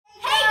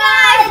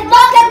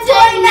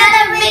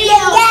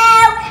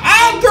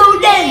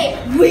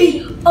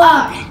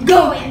are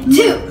going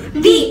to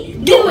be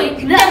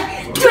doing the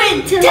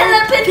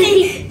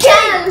telepathy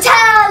challenge.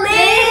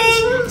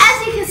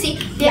 As you can see,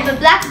 we have a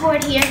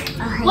blackboard here,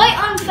 white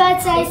on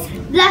Fahad's side,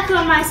 black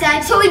on my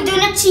side, So we do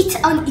not cheat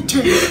on each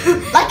other.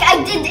 Like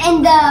I did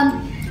in the,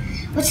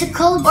 what's it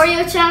called?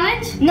 Oreo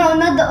challenge. No,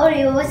 not the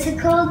Oreo. What's it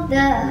called?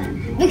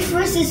 The big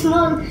versus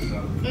small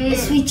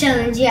sweet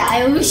challenge. Yeah,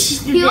 I always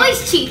cheat. He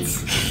always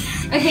cheats.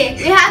 Okay,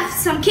 we have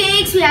some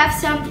cakes, we have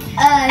some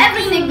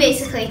everything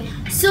basically.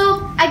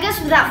 So I guess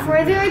without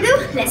further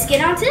ado, let's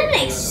get on to the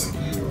next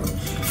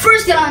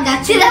First round,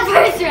 to the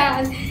first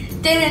round.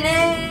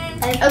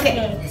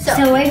 Okay,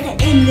 so we're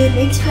in the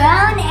next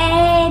round,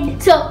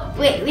 and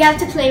wait, we have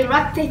to play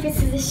rock, paper,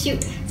 scissors,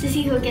 shoot to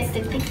see who gets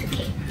to pick the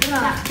cake.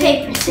 Rock,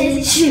 paper,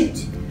 scissors,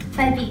 shoot. If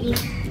I beat me,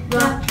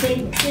 rock,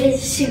 paper,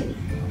 scissors, shoot.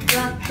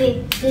 Rock,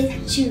 paper,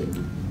 scissors, shoot.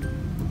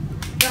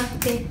 Rock,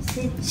 paper,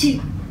 scissors,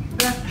 shoot.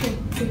 Rock,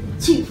 paper, scissors,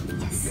 shoot.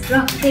 Yes.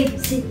 Rock, paper,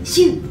 scissors,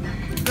 shoot.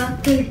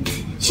 Rock, paper,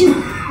 scissors,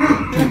 shoot.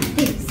 Rock,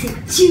 paper,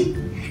 scissors, shoot.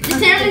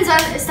 Determines on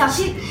stop.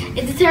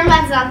 It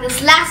determines on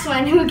this last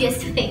one who gets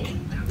to pick.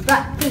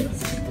 Rock, paper,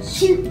 scissors,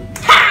 shoot.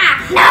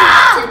 Ha!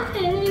 No!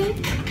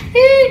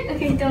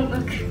 Okay, don't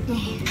look.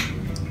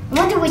 I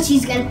wonder which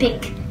he's gonna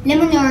pick,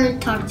 lemon or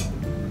tart.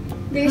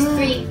 There's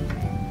three.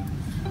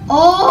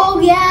 Oh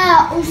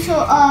yeah.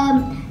 Also,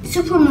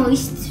 super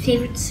moist.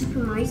 Favorite super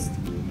moist.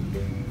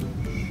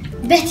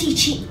 Betty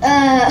cheese.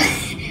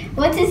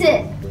 What is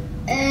it?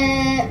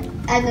 I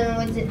don't know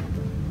what is it.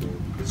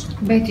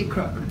 Betty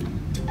Crock.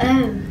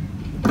 Oh.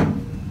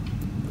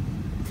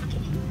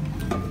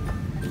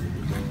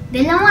 The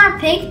LMAR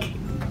pick.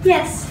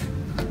 Yes.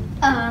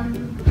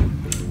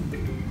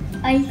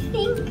 I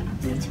think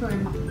this one.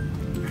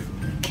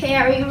 Okay,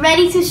 are we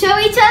ready to show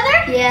each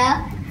other?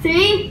 Yeah.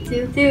 3,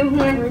 2, 1.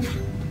 What?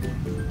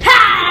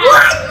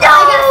 No!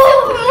 I got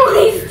super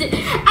moist.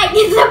 I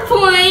get the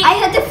point. I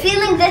had the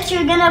feeling that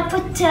you're gonna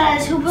put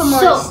super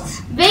moist.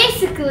 So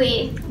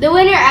basically, the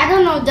winner, I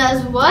don't know,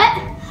 does what?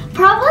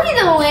 Probably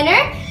the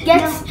winner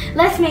gets.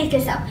 Let's make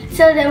this up.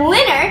 So the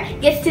winner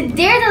gets to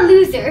dare the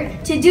loser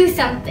to do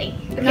something.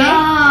 Okay.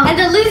 No. And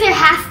the loser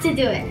has to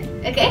do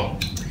it. Okay.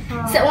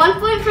 So 1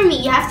 point for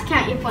me. You have to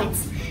count your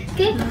points.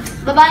 Okay.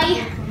 Bye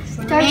bye.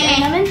 Tart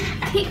and lemon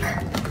cake.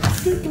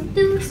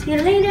 See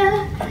you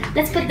later.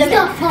 Let's put them It's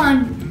not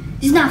fun.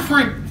 It's not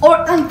fun.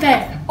 Or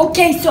unfair.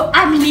 Okay, so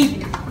I'm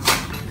leaving.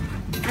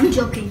 I'm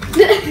joking.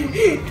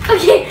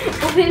 Okay,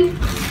 open.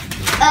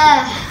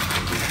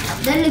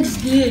 That looks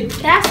good.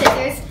 Can I have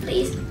scissors,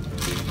 please?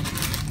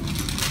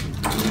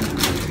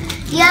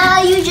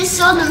 Yeah, you just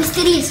saw the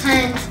mysterious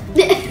hand.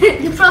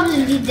 You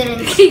probably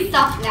didn't. Okay,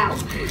 stop now.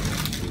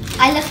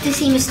 I love to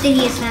see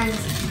mysterious hands.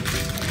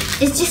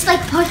 It's just like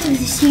part of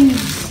the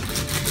series.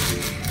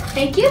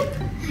 Thank you.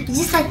 It's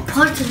just like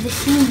part of the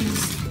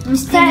series.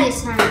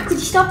 Mysterious hands. Could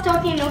you stop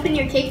talking and open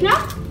your cake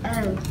now?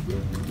 Oh.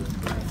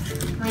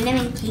 My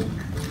lemon cake.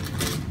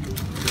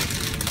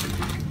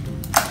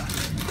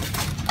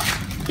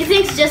 You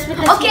think it's just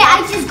because? Okay,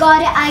 I just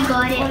got it. I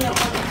got Oh, it. no, oh,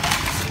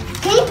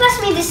 Can you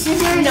pass me the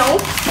scissors? no.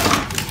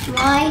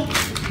 Why?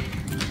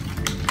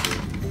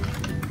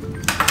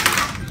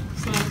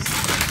 Thanks.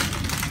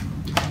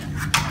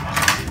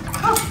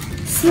 Oh,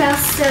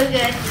 smells so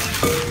good.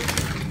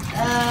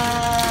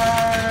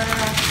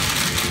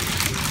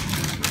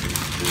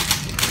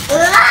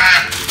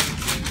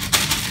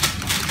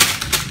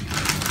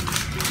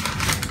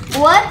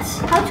 What?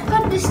 How to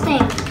cut this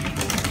thing?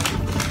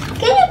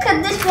 Can you cut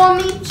this for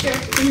me? Sure.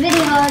 It's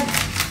very hard.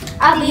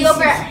 I'll be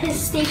over at his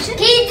station.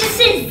 Okay, this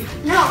is.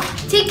 No,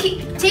 take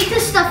the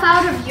stuff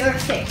out of your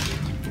thing.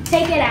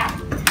 Take it out.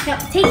 No,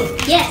 take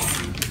it. Yes.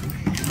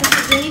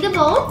 Okay, we need a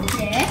bowl.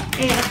 There.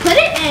 We're gonna put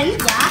it in.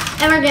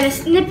 Yeah. And we're gonna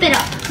snip it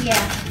up.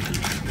 Yeah.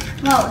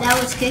 Wow, that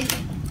was quick.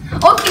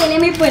 Okay,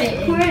 let me put it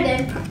in. Pour it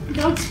in.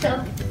 Don't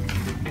spill.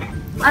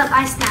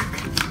 I snack.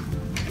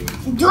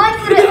 Do I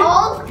put it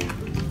all?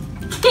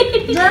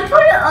 Do I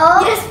put it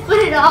all? Yes, put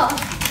it all.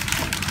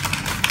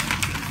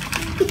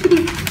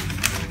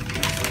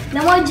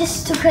 Now I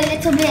just took a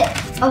little bit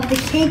of the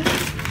cake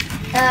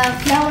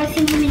flour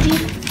thingy.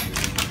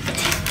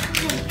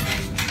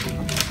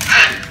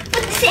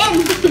 Put this in.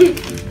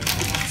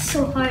 It's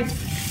so hard.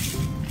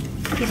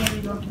 Okay, there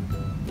we go.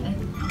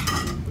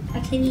 I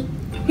can eat.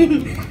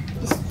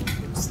 Just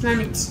slam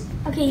it.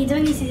 Okay, you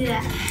don't need to do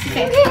that.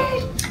 Okay.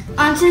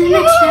 On to the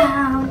next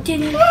round.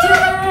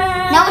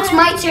 Now it's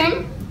my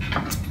turn.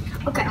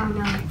 Okay. Oh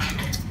no.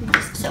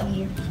 So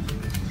here.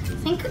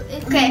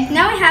 Okay,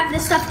 now we have the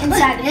stuff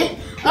inside of it.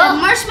 We have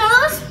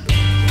marshmallows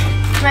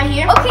right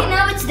here. Okay,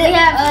 now it's the We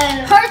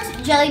have heart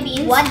jelly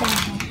beans. What the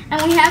heck?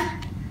 And we have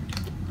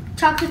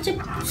chocolate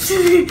chips.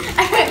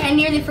 I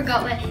nearly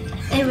forgot what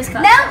it was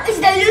called. Now it's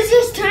the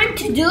loser's turn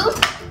to do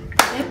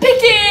the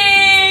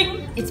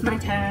picking. It's my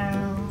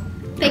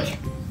turn. Pick.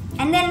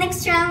 And then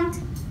next round,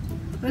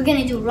 we're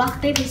gonna do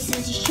rock, paper,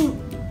 scissors, shoot.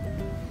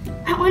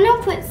 I want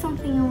to put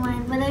something in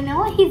mine, but I know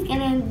what he's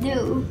gonna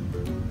do.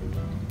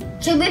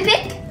 Should we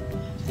pick?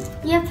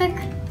 Yeah, pick.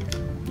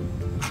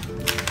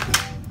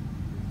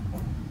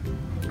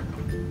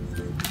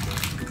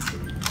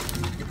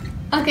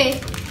 Okay,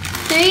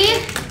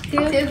 3, 2,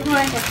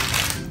 1.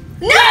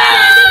 No!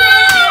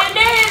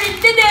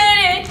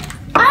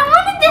 I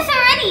wanted this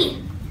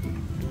already.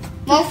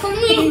 Well, for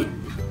me.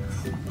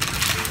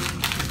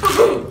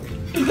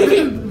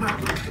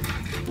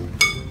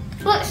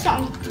 Look,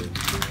 son.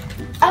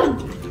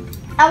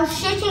 I was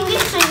shaking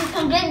this so you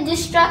can get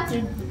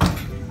distracted.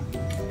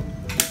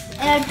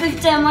 And I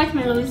picked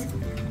marshmallows.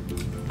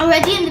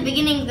 Already in the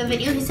beginning of the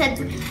video, he said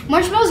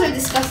marshmallows are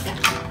disgusting.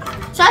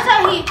 So I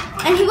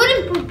thought he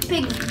wouldn't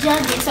pick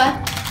jelly, so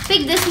I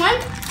picked this one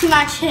to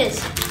match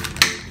his.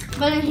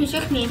 But then he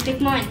shook me and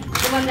picked mine,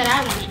 the one that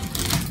I wanted.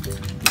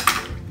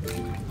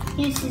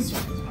 Here's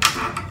scissors.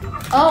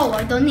 Oh,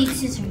 I don't need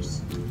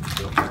scissors.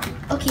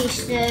 Okay,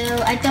 so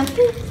I dumped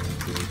it.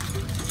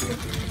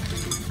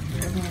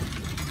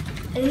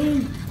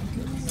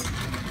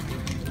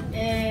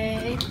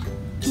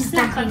 Just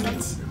dumping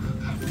it.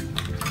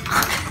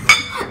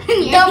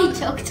 Nearly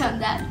choked on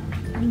that.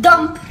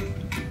 Dump.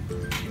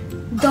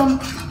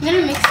 Dump. I'm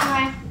gonna mix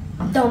my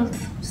Dump.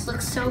 This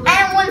looks so good.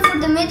 And one for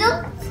the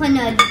middle.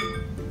 Funnel.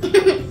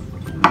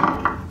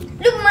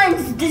 Look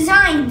mine's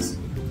designs.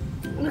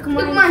 Look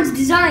Look mine's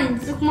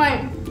designs. Look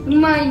mine.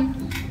 Mine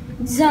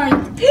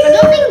designed. I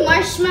don't think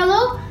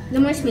marshmallow. The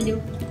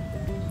marshmallow.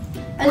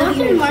 I don't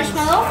think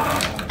marshmallow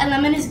and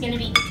lemon is gonna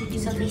be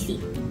so tasty.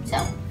 So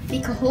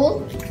make a hole.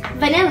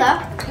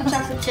 Vanilla and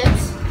chocolate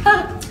chips.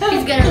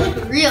 It's gonna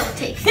look real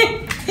tasty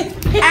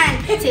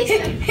and taste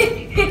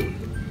good.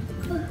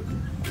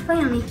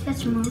 Finally,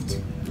 that's removed.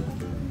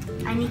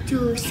 I need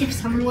to sip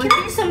some Can water. I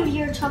have some of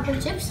your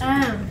chocolate chips?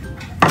 Oh.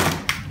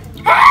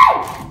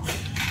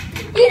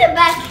 Eat it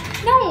back.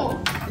 No.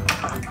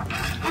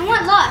 I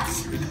want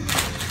lots.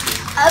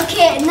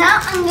 Okay, now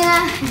I'm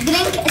gonna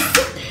drink a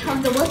sip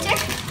of the water.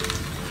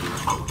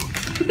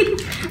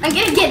 I'm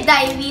gonna get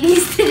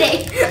diabetes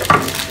today.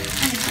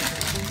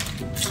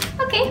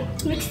 Okay,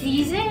 mix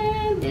these in.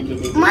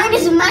 Mine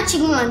is a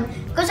matching one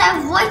because I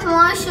have white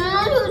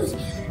marshmallows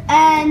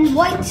and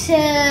white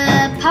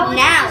powder.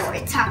 Now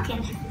we're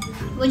talking.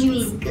 What do you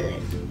mean?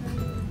 Good.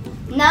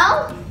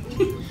 Now?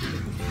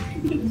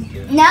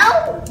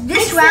 Now,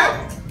 this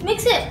round.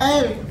 Mix it.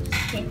 Oh,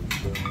 okay.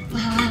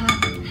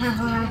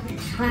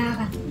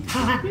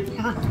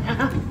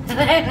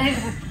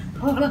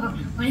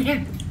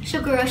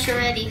 Sugar rush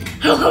already.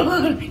 I hope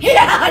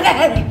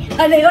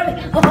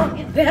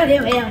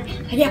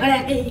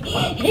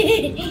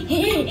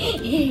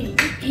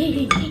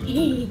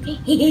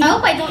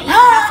I don't eat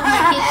half of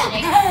my kid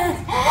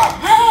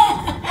today.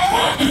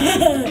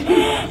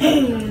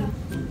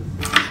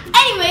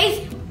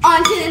 Anyways,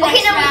 on to the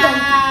next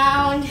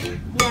round.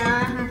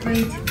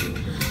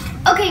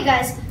 Okay,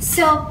 guys,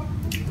 so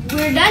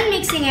we're done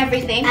mixing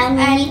everything. And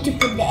we need to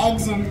put the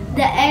eggs in.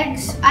 The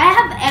eggs, I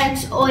have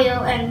eggs,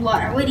 oil, and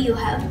water. What do you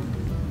have?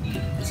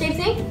 Same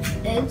thing?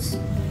 Eggs,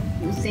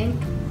 you think?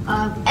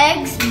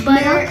 Eggs,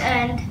 butter, Milk.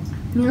 and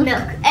Milk.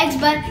 milk. Eggs,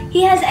 butter.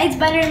 He has eggs,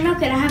 butter, and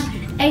milk, and I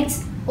have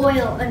eggs,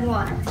 oil, and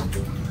water.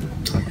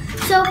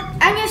 So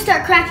I'm gonna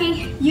start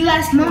cracking. You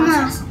guys can Mama.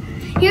 watch this.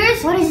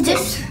 Here's What is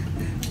this?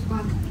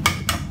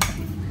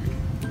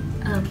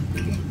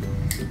 Okay.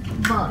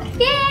 Ball.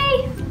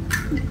 Yay!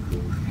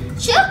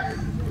 Shoot!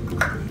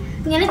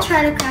 I'm gonna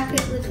try to crack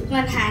it with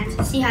one hand.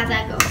 See how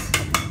that goes.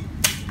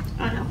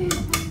 Oh no.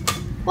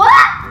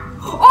 What?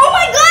 Oh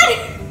my god!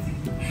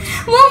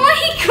 Mama,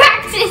 he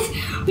cracked it!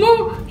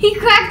 Mama, he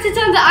cracked it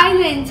on the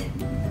island.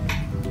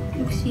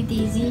 Oopsie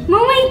daisy.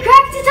 Mama, he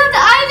cracked it on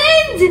the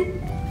island!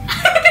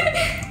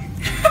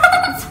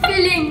 It's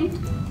spilling.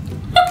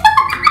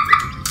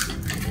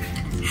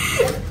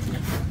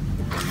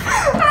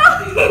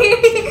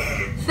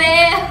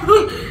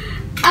 Fail.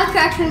 I'll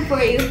crack them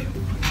for you.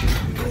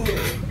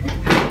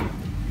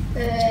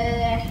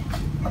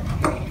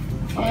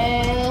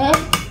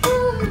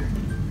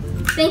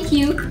 Thank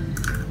you.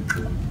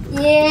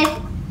 Yeah,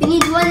 we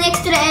need one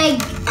extra egg.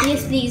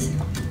 Yes, please.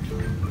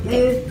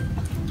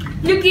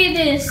 Look at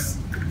this.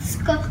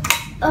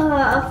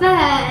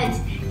 Bad.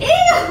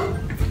 Ew.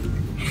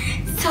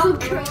 So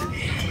gross.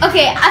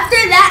 Okay, after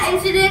that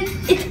incident,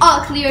 it's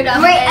all cleared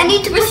up. Wait, I and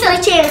need to we're push my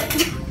chair.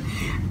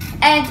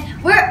 And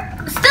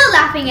we're still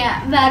laughing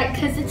about it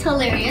because it's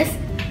hilarious.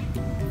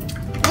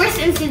 Worst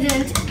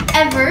incident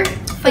ever.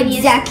 Funniest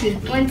Exactly.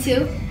 one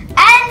too.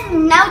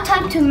 And now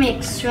time to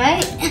mix,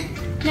 right?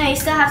 Now you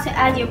still have to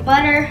add your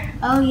butter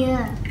Oh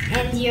yeah.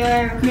 and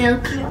your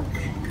Milk.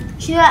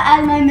 Should I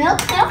add my milk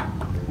now?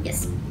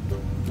 Yes.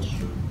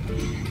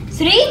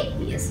 3,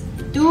 Yes.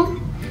 2,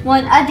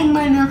 1. Adding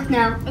my milk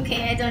now.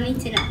 Okay, I don't need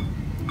to know.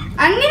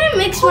 I'm gonna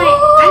mix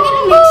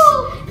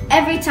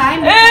every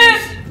time.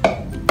 because-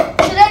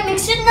 Should I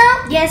mix it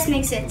now? Yes,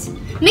 mix it.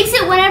 Mix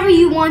it whenever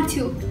you want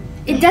to.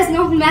 It does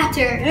not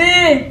matter.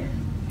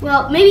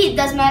 Well, maybe it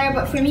does matter,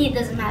 but for me it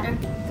doesn't matter.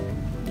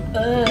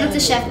 Not the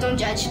chef, don't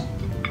judge.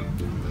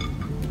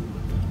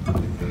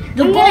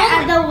 The I'm bowl, gonna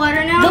add the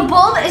water now. the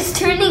bowl is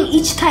turning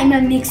each time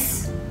I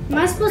mix. Am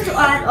I supposed to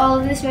add all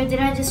of this or did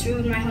I just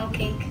ruin my whole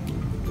cake?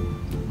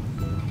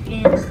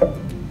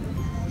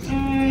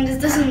 This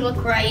doesn't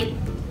look right.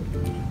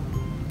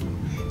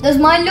 Does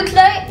mine look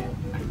like?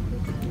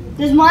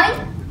 Does mine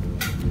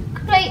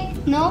look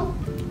like? No.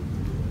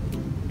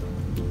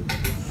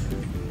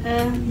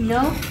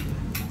 No.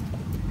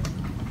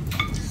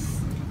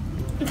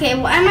 Okay,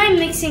 what am I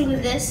mixing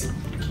with this?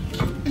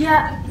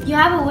 Yeah, you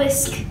have a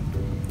whisk.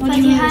 What But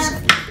do you mean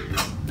have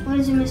What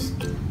is a whisk?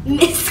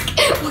 whisk.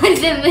 What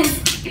is a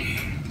whisk?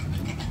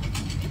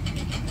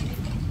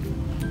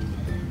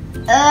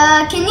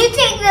 Can you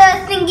take the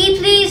thingy,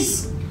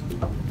 please?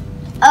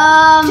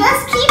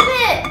 Just keep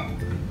it.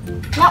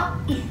 No.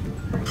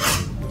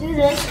 Do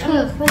this. I'm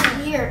gonna put it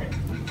here.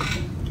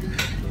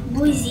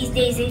 Boys these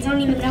days, they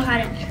don't even know how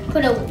to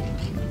put a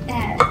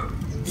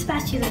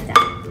spatula like that.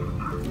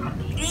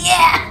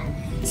 Yeah.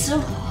 So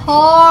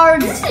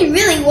hard. This is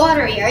really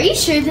watery. Are you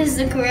sure this is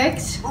the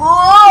correct?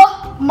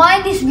 Oh,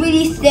 mine is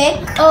really thick.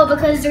 Oh,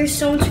 because there's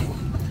so much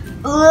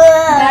Ugh.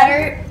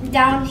 batter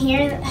down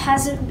here that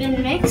hasn't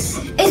been mixed.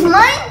 Is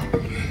mine?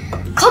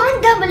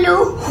 Comment down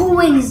below who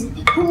won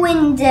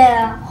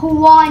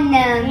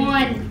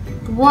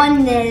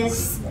won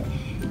this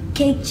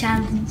cake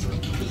challenge.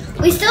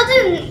 We still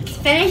didn't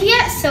finish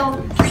yet,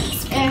 so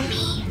Please for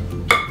me.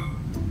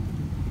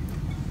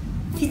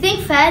 if you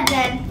think Fad,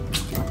 then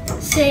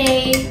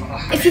say.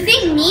 If you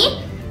think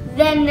me,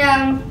 then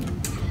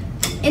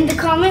in the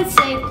comments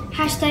say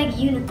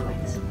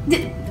 #unicorns.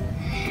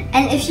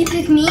 And if you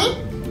pick me,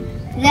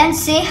 then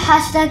say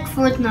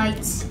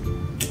 #Fortnite.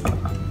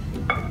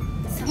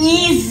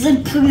 Easy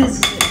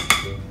peasy.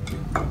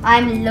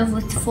 I'm in love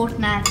with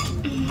Fortnite.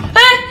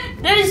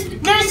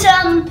 There's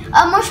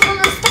a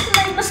marshmallow stuck in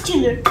my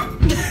muscular.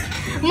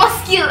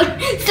 Muscular,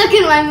 stuck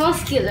in my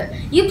muscular.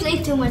 You play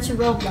too much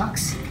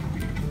Roblox.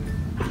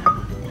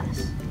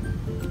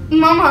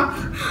 Mama,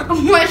 a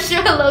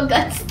marshmallow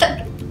got stuck.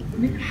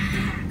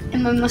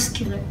 In my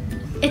muscular.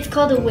 It's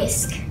called a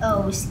whisk.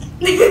 Oh, whisk.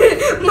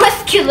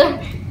 Muscular.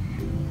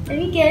 Let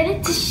me get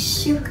a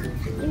tissue.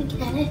 Let me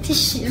get a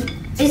tissue.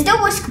 Is the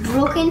whisk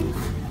broken?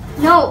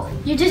 No,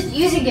 you're just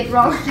using it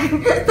wrong.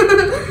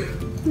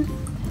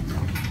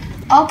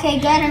 Okay,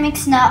 gotta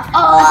mix now. Okay,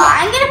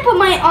 I'm gonna put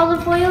my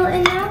olive oil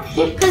in now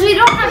because we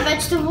don't have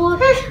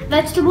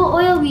vegetable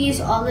oil. We use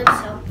olive,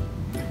 so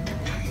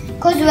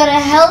Because we're a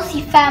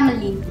healthy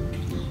family.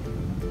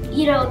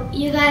 you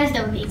guys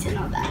don't need to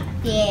know that.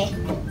 Yeah.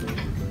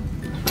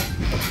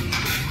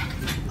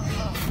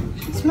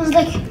 It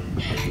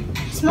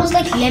smells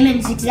like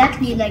lemons,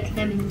 exactly like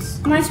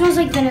lemons. Mine smells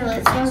like vanilla.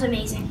 It smells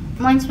amazing.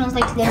 Mine smells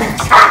like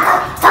lemons.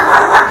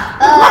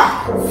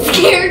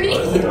 Scared me.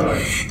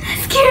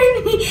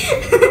 Scared me.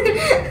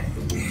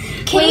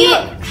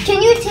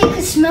 Can you take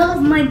a smell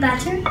of my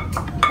batter?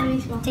 Let me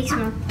smell. Take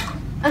smell.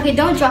 Okay,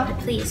 don't drop it,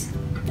 please.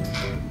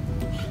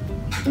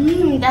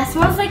 That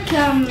smells like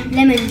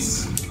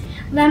Lemons.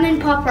 lemon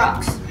pop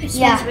rocks. It smells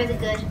Yeah. really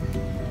good.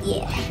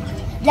 Yeah.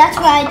 That's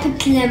why I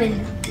picked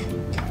lemon.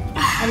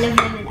 I love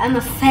lemon. I'm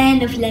a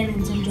fan of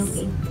lemons. I'm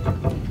joking.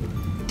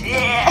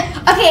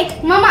 Okay,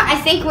 Mama, I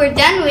think we're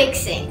done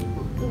whisking.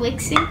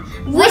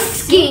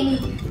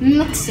 Whisking.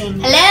 Mixing.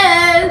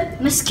 Hello.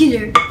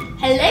 Muscular.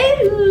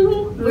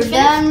 Hello. We're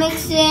done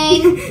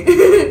mixing.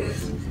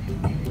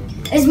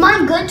 Is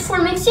mine good for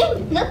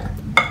mixing? Look.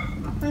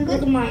 Mine Look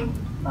good. at mine.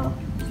 Oh.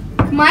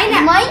 Mine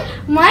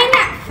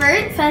at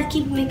first, Fad,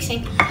 keep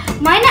mixing.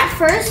 Mine at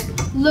first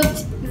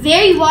looked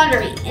very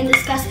watery and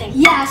disgusting.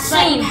 Yeah, But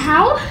same.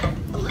 now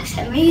it looks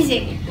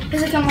amazing.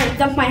 It's like I'm gonna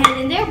dump my hand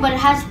in there, but it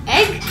has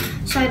egg,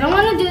 so I don't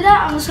want to do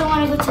that unless I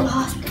want to go to the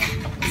hospital.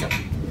 So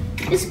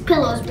this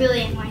pillow is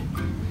really annoying.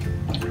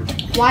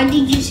 Why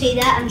did you say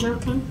that? I'm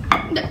joking.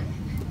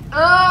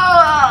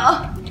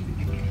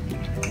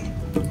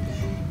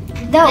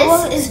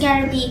 This is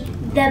gonna be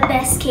the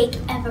best cake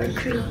ever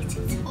created.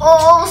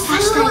 Oh,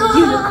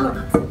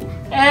 #unicorn.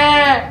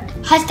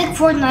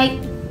 #Fortnite.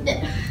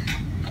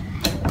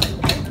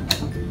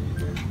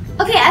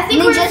 Okay, I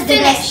think Ninja's we're the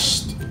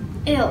finished.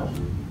 Ew.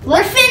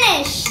 We're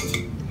finished.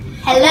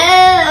 Hello.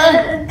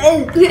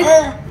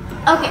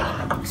 Okay,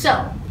 so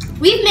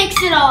we've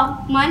mixed it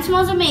all. Mine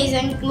smells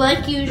amazing,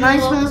 like usual.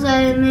 Mine smells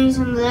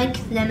amazing like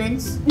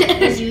lemons,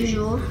 as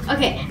usual.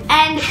 Okay,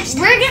 and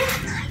we're gonna.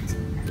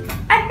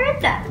 I heard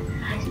that.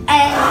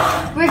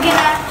 And we're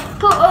gonna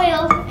put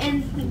oil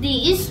in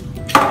these.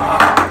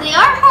 They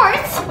are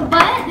hearts,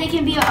 but they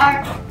can be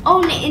our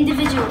own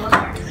individual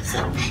hearts. So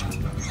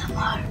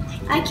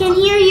I can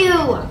hear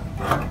you.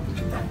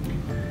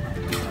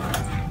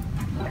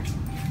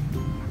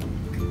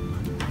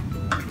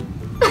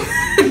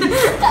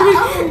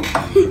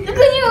 Look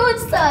on your own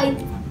side.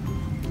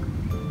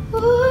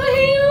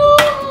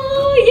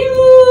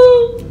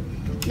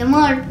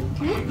 Lamar,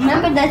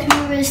 remember that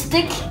we were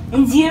stuck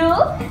in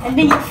 0 and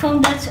then you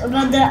found out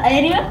about the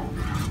area?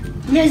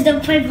 There's the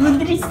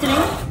 500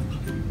 string.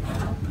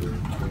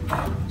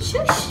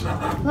 Shush.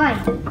 Why?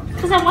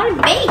 Because I want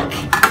to bake.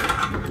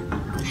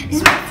 This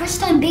is my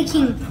first time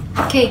baking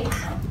cake.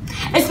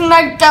 It's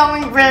not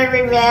going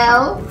very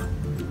well.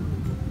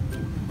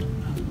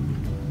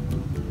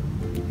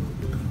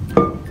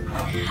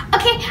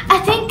 Okay, I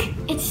think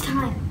it's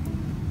time.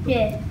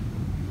 Yeah.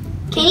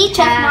 Can you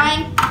check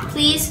mine,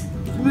 please?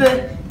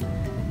 Good.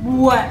 I'm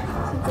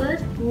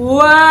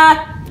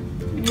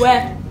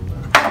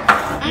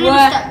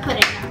gonna start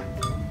putting now.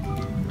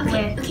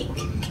 Okay.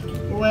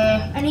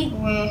 I need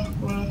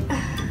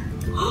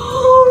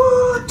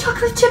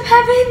chocolate chip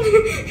heaven.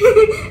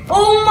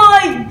 Oh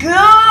my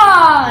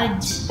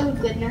god! Oh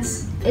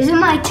goodness. Is it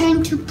my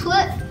turn to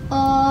put?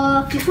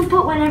 You can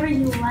put whenever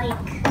you like.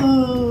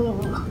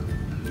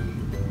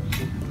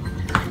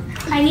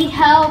 I need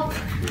help.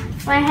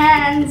 My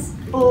hands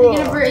are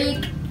gonna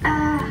break.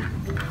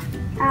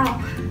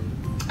 Ow.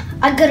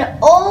 I got it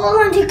all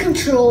under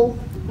control.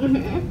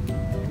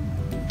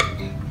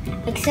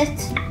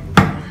 Except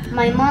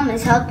my mom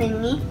is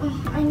helping me.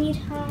 I need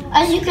help.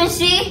 As you can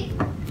see,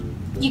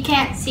 You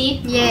can't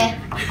see? yeah.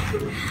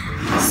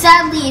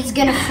 Sadly, it's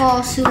gonna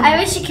fall soon. I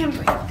wish you can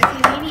break. Okay,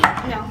 maybe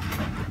no.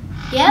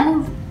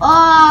 Yep.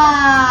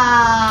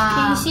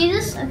 Can you see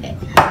this? Okay.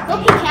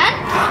 Hope you can.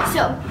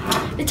 So,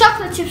 the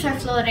chocolate chips are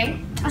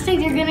floating. I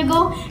think they're gonna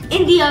go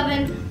in the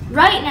oven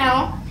right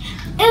now.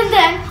 And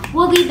then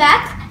we'll be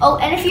back. Oh,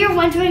 and if you're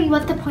wondering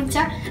what the points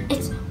are,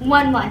 it's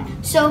 1-1.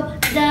 So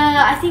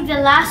I think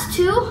the last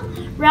 2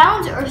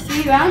 rounds or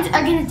 3 rounds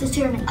are gonna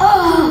determine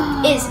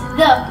who is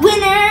the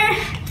winner.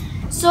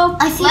 So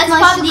I think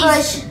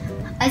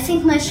I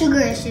think my sugar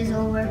rush is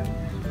over.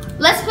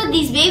 Let's put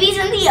these babies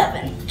in the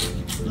oven.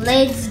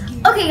 Let's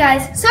Okay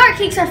guys, so our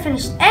cakes are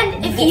finished.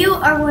 And if you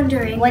are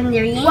wondering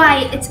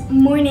why it's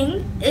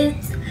morning,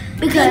 it's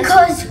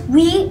because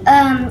we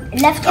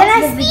left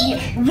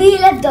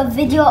the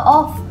video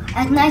off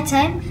at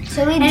nighttime,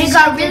 so and it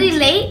got really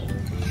late.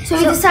 So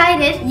we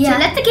decided to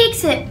let the cake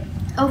sit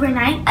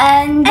overnight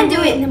and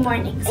do it in the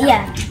morning. So.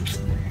 Yeah.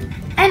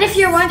 And if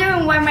you're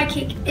wondering why my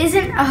cake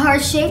isn't a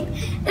heart shape,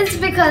 it's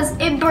because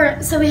it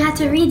burnt, so we had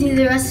to redo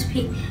the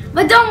recipe.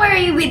 But don't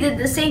worry, we did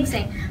the same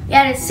thing. We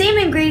added the same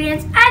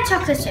ingredients and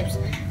chocolate chips.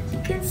 You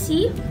can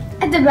see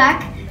at the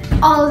back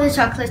all of the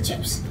chocolate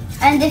chips.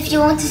 And if you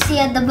want to see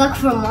at the back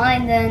for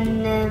mine,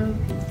 then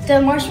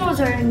the marshmallows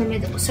are in the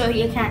middle, so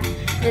you can't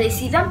really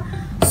see them.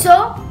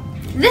 So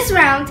this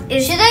round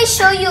is. Should I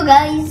show you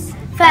guys?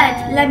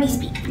 Fahad, let me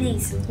speak,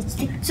 please.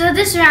 So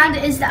this round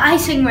is the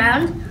icing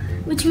round,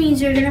 which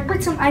means you're gonna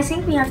put some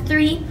icing. We have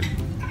 3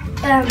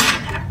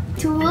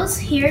 tools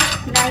here: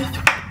 knife,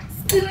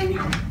 spoon,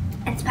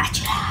 and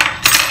spatula.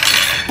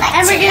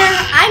 And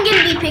I'm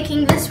gonna be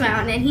picking this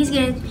round, and he's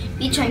gonna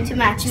be trying to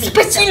match me.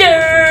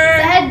 Spatula!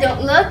 Fahad,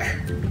 don't look.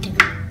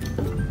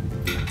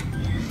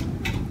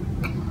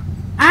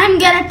 I'm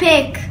gonna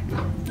pick.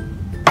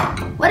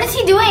 What is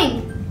he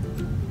doing?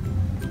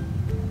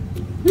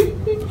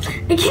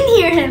 I can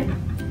hear him.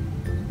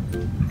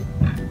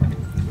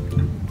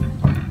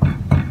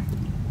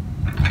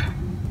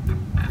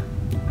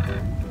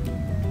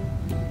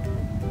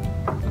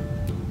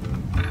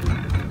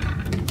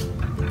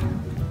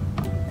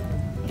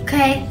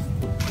 Okay.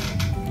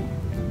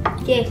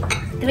 Okay.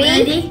 3,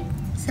 ready,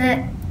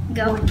 set,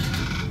 go.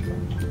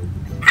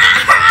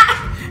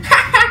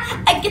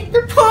 I get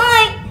the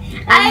point.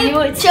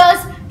 I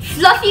chose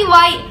fluffy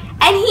white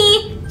and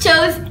he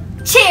chose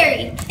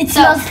cherry. It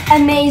smells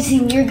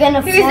amazing. You're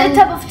gonna Here's the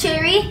tub of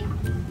cherry.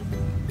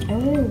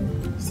 Oh,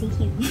 thank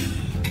you.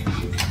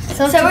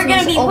 So we're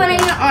gonna be putting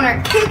it on our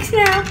cakes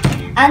now.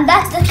 And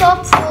that's the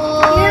top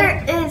for...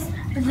 Here is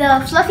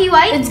the fluffy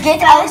white. Let's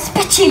get our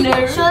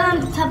spatula. Show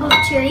them the tub of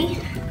cherry.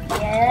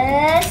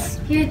 Yes.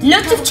 Here's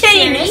lots of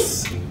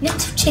cherries.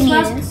 Lots of cherries.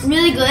 Smells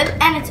really good,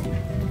 and it's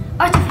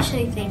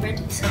artificially flavored,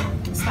 so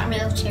it's not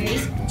real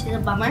cherries, which is a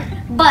bummer.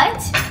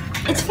 But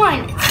it's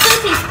fine. It's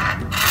still tasty.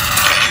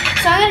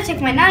 So I'm gonna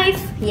take my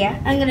knife. Yeah.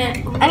 I'm gonna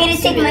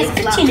take my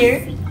spatula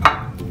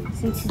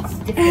since it's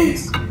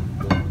different.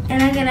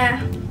 And I'm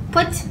gonna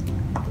put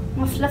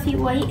my fluffy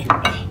white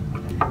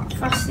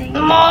frosting.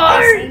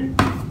 More.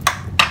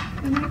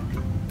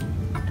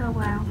 Oh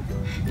wow!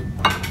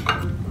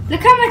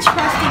 Look how much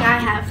frosting I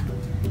have.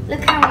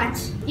 Look how much.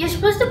 You're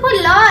supposed to put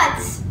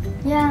lots.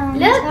 Yeah.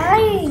 Look.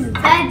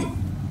 Bad.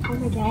 Oh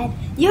my god.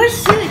 Your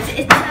suit.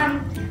 It's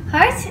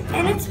heart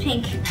and it's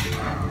pink.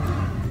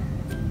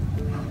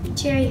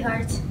 Cherry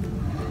heart.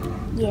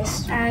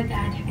 Yes. Oh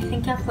god, I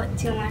think I put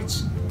too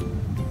much.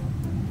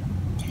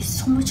 There's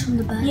so much on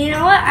the back. You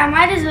know what? I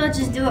might as well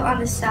just do it on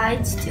the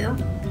sides too.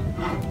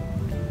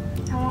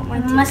 I want my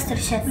Master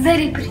Chef.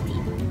 very pretty.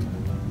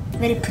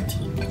 Very pretty.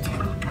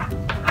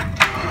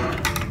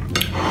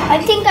 I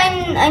think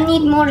I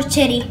need more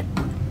cherry.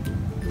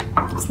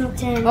 It's not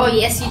cherry. Oh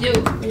yes, you do.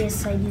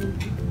 Yes, I do.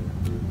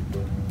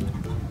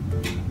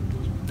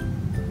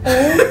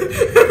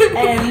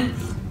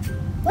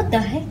 What the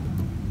heck?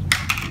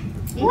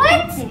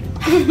 What?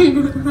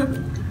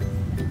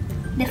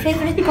 The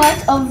favorite part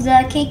of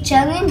the cake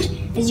challenge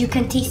is you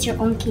can taste your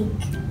own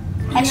cake.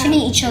 Actually,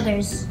 each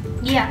other's.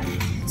 Yeah.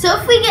 So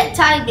if we get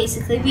tied,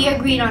 basically, we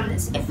agreed on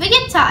this. If we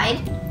get tied,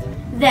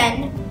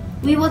 then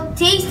we will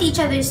taste each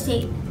other's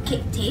taste.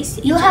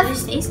 You have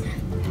other's taste.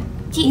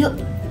 You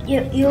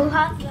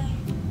have.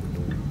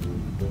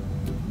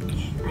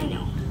 I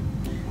know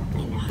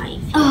how you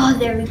feel. Oh,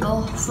 there we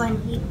go.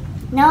 Finally.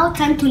 Now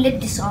time to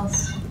lift this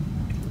off.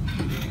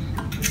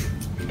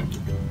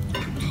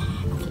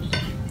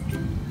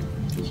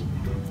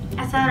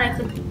 thought I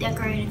could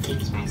decorate the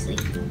cakes nicely.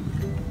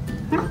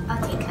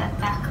 I'll take that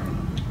back.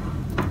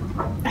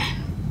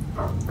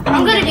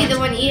 I'm gonna be the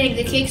one eating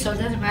the cake, so it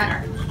doesn't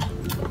matter.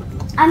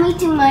 I'm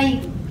eating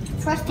my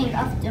frosting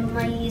after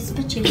my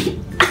spatula.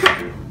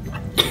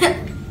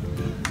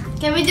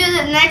 Can we do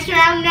the next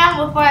round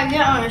now before I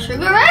get on a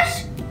sugar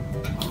rush?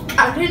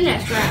 I'll do the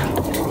next round.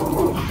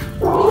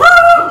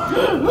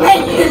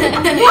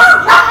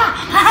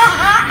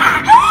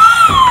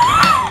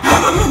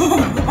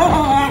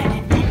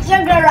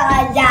 Sugar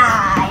rush,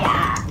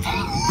 yeah.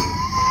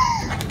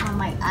 Oh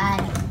my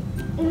god.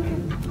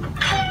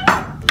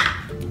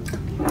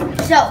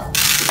 So,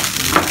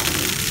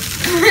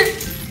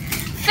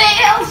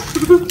 fail.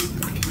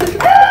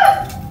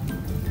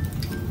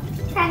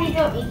 Candy,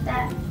 don't eat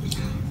that.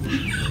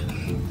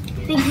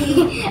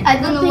 I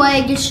don't know why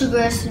I get sugar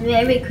rush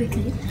very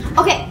quickly.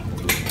 Okay,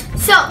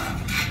 so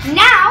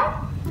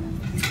now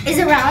is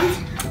a round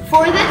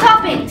for the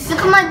toppings. Look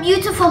at my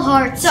beautiful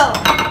heart. So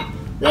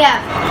we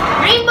have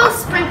rainbow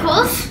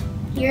sprinkles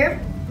here.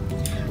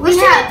 Where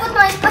should I put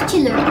my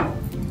spatula?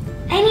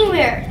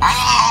 Anywhere.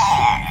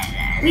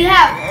 We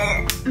have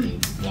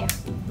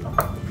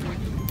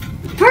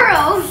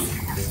pearls.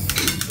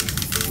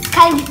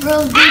 Candy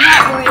pearls, do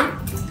not worry.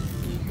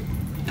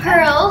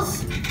 Pearls.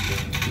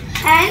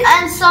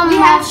 And some we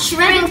have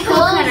shredded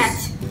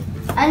coconut.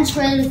 And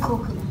shredded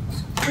coconut.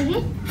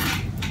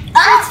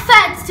 It's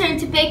Fad's turn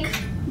to pick.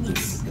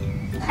 Yes.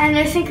 And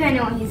I think I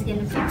know what he's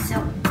gonna pick,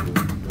 so.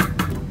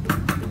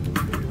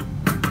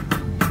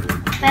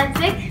 Fad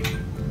pick?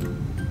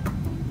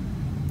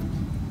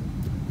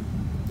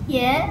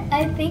 Yeah,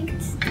 I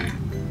picked.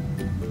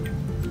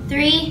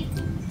 3,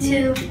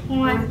 2,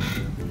 1.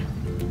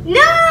 No!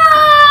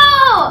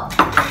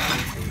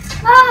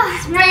 Ah,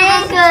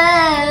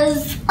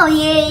 Sprinkles! Oh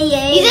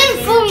yeah. You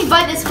didn't fool me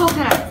by this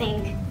coconut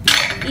thing.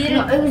 You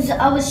know,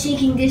 I was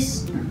shaking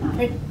this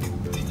like.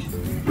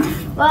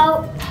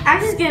 Well, I'm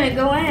just gonna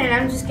go in and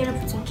I'm just gonna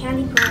put some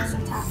candy pearls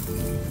on top.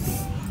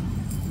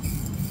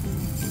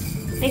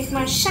 Make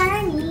more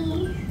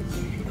shiny.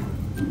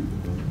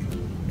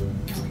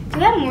 Do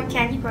we have more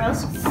candy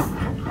pearls?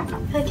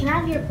 Hey, can I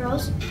have your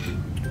pearls?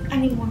 I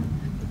need more.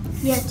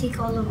 Yeah, take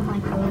all of my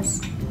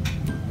pearls.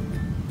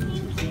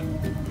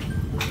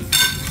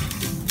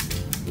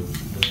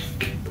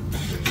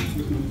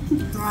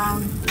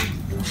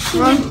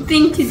 Wrong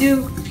thing to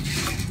do.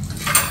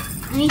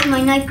 I need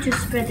my knife to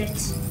spread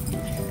it.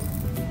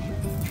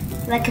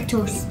 Like a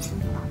toast.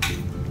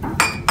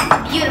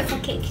 Beautiful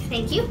cake,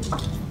 thank you.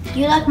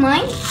 You like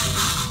mine?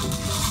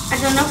 I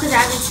don't know because I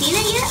haven't seen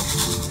it yet.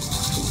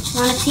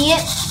 Wanna see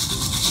it?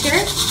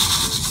 Sure.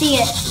 See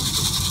it.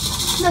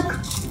 Look.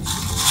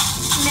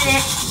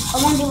 Minute. I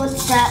wonder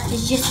what's that.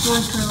 It's just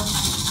one pearl.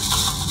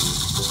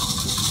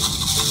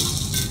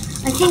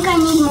 I think I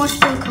need more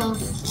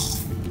sprinkles.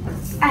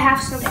 I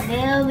have some. A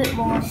little bit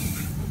more.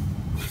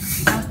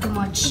 Not too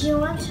much. Do you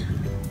want?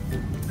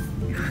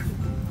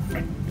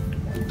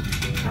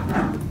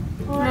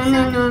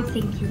 No,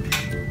 thank you.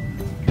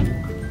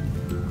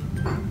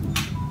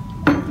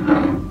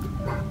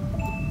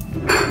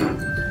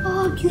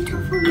 Oh,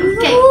 beautiful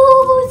music.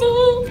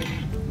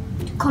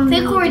 I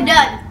think we're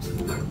done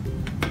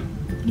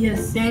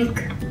Yes, think.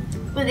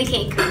 with the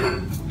cake.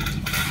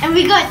 And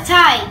we got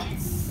tied.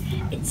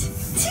 It's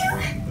 2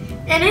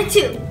 and a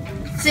 2.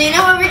 So you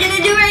know what we're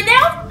gonna do right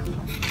now?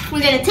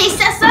 We're gonna taste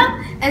test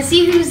them and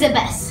see who's the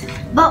best.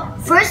 But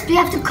first we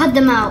have to cut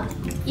them out.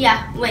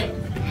 Yeah, wait.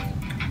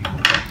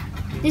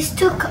 This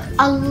took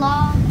a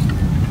lot.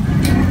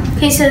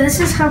 Okay, so this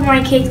is how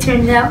my cake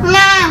turns out.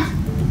 Nah.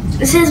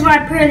 This is my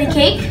pearly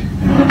cake.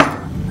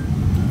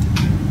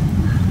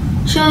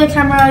 Show the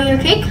camera your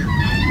cake.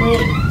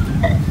 Wait.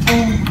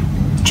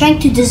 Trying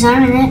to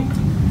design it.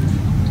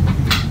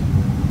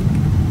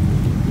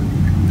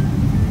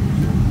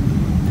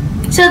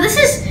 So this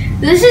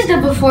is the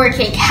before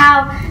cake,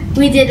 how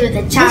we did with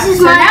the challenge. This is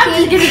so my now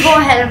cake. you're gonna go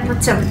ahead and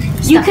put some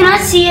stuff You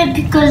cannot see it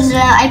because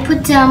I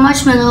put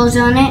marshmallows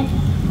on it.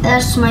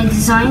 That's my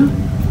design.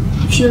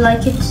 If you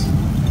like it.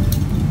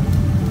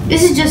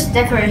 This is just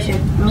decoration.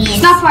 Yes.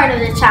 It's not part of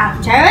the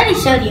challenge. I already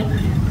showed you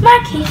my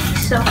cake,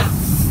 so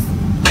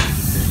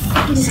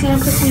I'm just gonna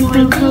put some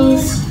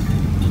sprinkles.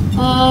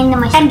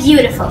 And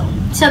beautiful,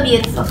 so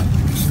beautiful.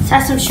 Let's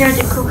have some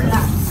shredded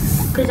coconut.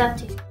 Good luck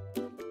to you.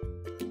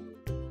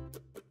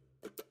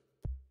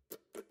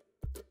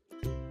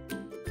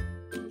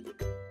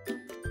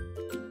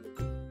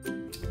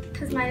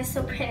 Because mine is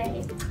so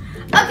pretty.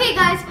 Okay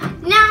guys,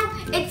 now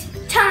it's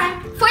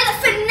time for the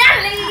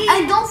finale.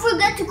 And don't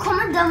forget to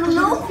comment down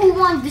below who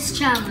won this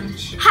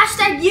challenge.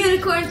 Hashtag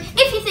unicorns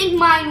if you think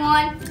mine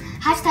won.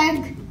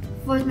 Hashtag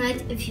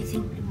Fortnite if you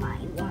think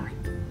mine won.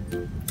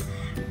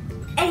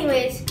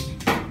 Anyways,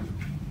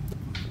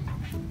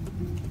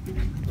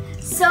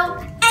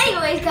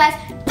 guys,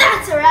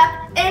 that's a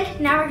wrap. And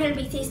now we're gonna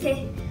be taste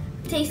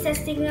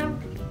testing them.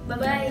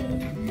 Bye-bye.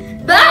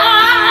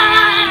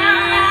 Bye!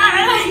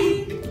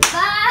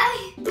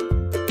 Bye!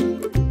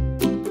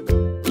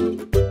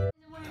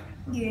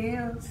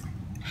 Yes.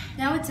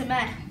 Now it's a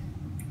man.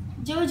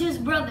 Jojo's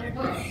brother.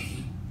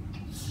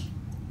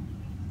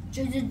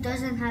 Jojo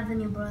doesn't have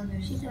any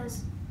brothers. She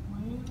does.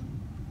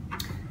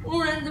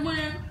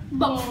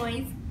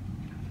 Boys.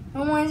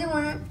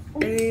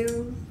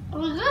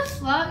 Was this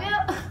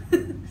Flavia?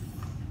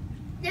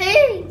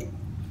 Hey!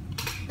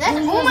 That's,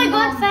 oh my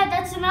god, Fat,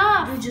 that's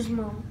enough. Jojo's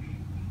mom.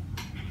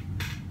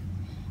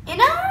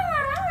 Enough!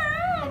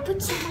 I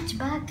put so much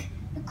back.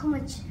 Look how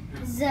much.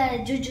 This is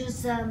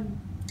Jojo's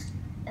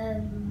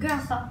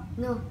Grandpa.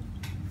 no.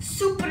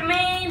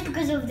 Superman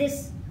because of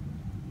this.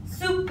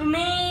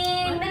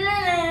 Superman.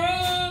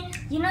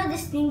 You know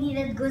this thingy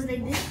that goes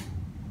like this?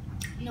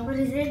 No. What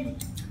is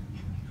it?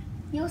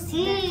 You'll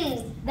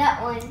see.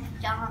 That one.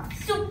 Yeah.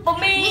 Superman.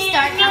 Can we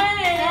start now?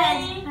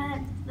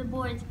 Fat, the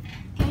board.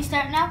 Can we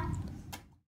start now?